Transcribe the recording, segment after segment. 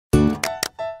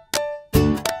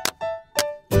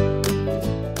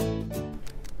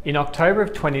In October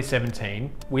of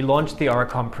 2017, we launched the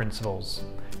Aurecon Principles,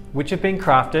 which have been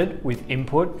crafted with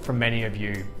input from many of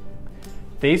you.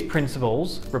 These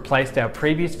principles replaced our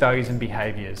previous values and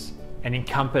behaviours and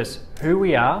encompass who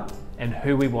we are and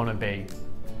who we want to be.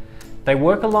 They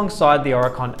work alongside the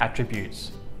Aurecon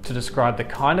attributes to describe the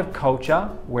kind of culture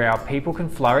where our people can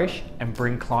flourish and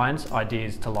bring clients'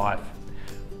 ideas to life.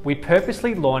 We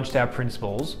purposely launched our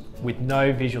principles with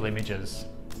no visual images.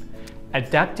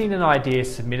 Adapting an idea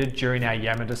submitted during our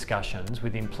Yammer discussions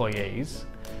with employees,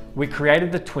 we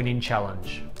created the Twinning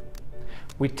Challenge.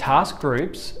 We tasked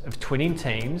groups of twinning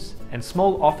teams and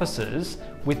small offices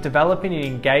with developing an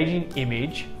engaging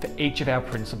image for each of our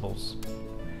principles.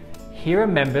 Here are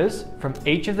members from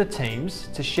each of the teams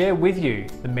to share with you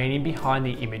the meaning behind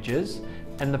the images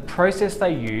and the process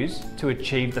they use to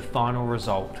achieve the final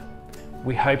result.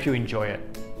 We hope you enjoy it.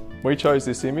 We chose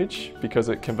this image because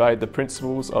it conveyed the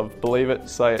principles of believe it,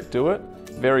 say it, do it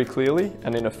very clearly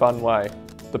and in a fun way.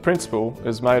 The principle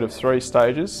is made of 3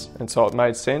 stages, and so it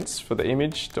made sense for the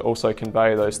image to also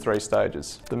convey those 3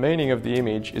 stages. The meaning of the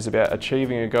image is about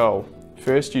achieving a goal.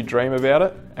 First you dream about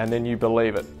it and then you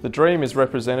believe it. The dream is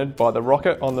represented by the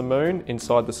rocket on the moon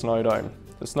inside the snow dome.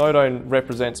 The snow dome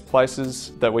represents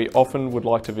places that we often would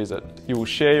like to visit. You will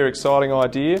share your exciting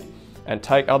idea and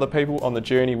take other people on the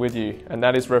journey with you, and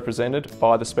that is represented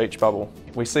by the speech bubble.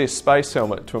 We see a space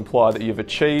helmet to imply that you've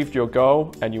achieved your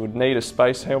goal and you would need a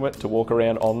space helmet to walk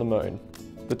around on the moon.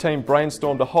 The team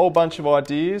brainstormed a whole bunch of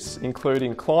ideas,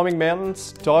 including climbing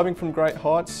mountains, diving from great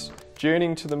heights,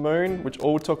 journeying to the moon, which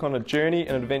all took on a journey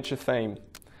and adventure theme.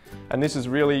 And this is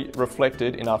really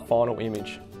reflected in our final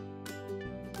image.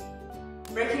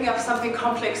 Breaking up something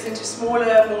complex into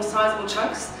smaller, more sizable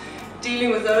chunks,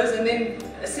 dealing with those and then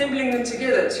assembling them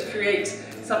together to create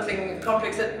something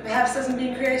complex that perhaps hasn't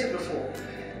been created before.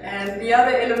 And the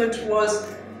other element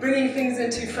was bringing things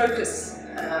into focus,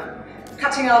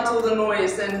 cutting out all the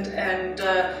noise and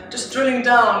just drilling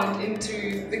down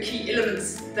into the key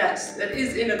elements that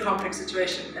is in a complex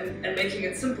situation and making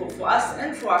it simple for us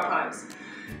and for our clients.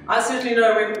 I certainly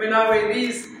know when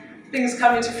these things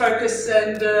come into focus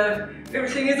and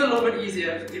everything is a little bit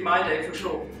easier in my day for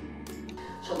sure.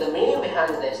 So the meaning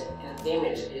behind this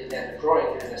image is that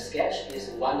drawing and sketch is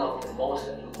one of the most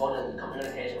important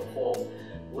communication form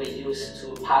we use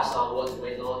to pass on what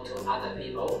we know to other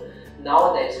people.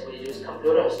 Nowadays we use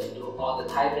computers to do all the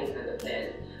typing and the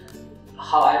plan.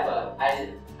 However,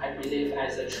 I believe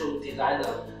as a true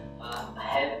designer,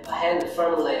 a hand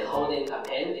firmly holding a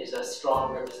pen is a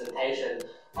strong representation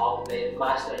of the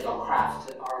master your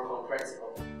craft Aurecon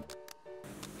principle.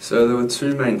 So there were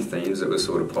 2 main themes that were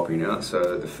sort of popping out.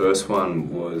 So the first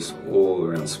one was all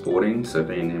around sporting, so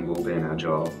being nimble, being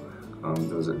agile.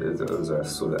 There was a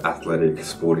sort of athletic,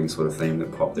 sporting sort of theme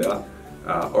that popped out.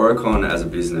 Aurecon as a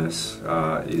business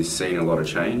is seeing a lot of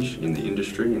change in the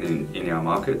industry and in our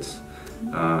markets.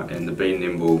 And the being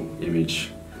nimble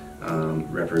image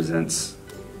represents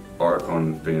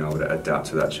Aurecon being able to adapt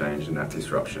to that change and that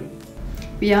disruption.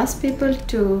 We asked people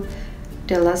to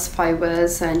tell us 5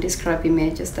 words and describe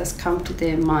images that come to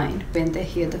their mind when they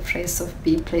hear the phrase of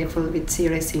be playful with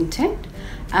serious intent,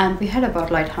 and we had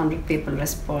about 100 people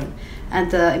respond.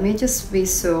 And the images we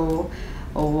saw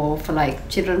for like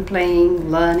children playing,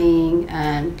 learning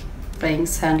and playing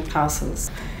sand castles.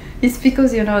 It's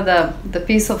because the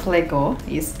piece of Lego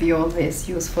is we always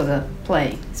use for the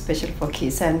play, especially for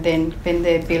kids, and then when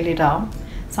they build it up,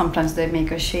 sometimes they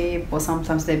make a shape or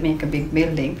sometimes they make a big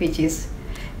building, which is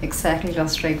exactly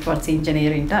just like what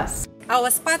engineering does. I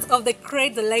was part of the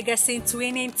Create the Legacy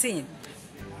Twinning team.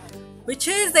 We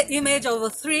chose the image of a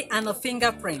 3 and a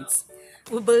fingerprint.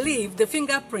 We believe the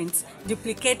fingerprint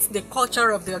duplicates the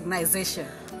culture of the organization.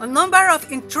 A number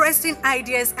of interesting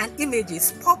ideas and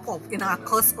images pop up in our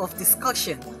course of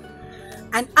discussion.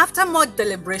 And after much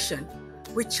deliberation,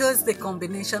 we chose the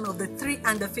combination of the 3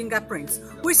 and the fingerprints,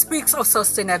 which speaks of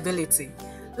sustainability,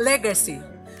 legacy,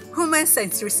 human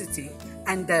centricity,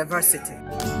 and diversity.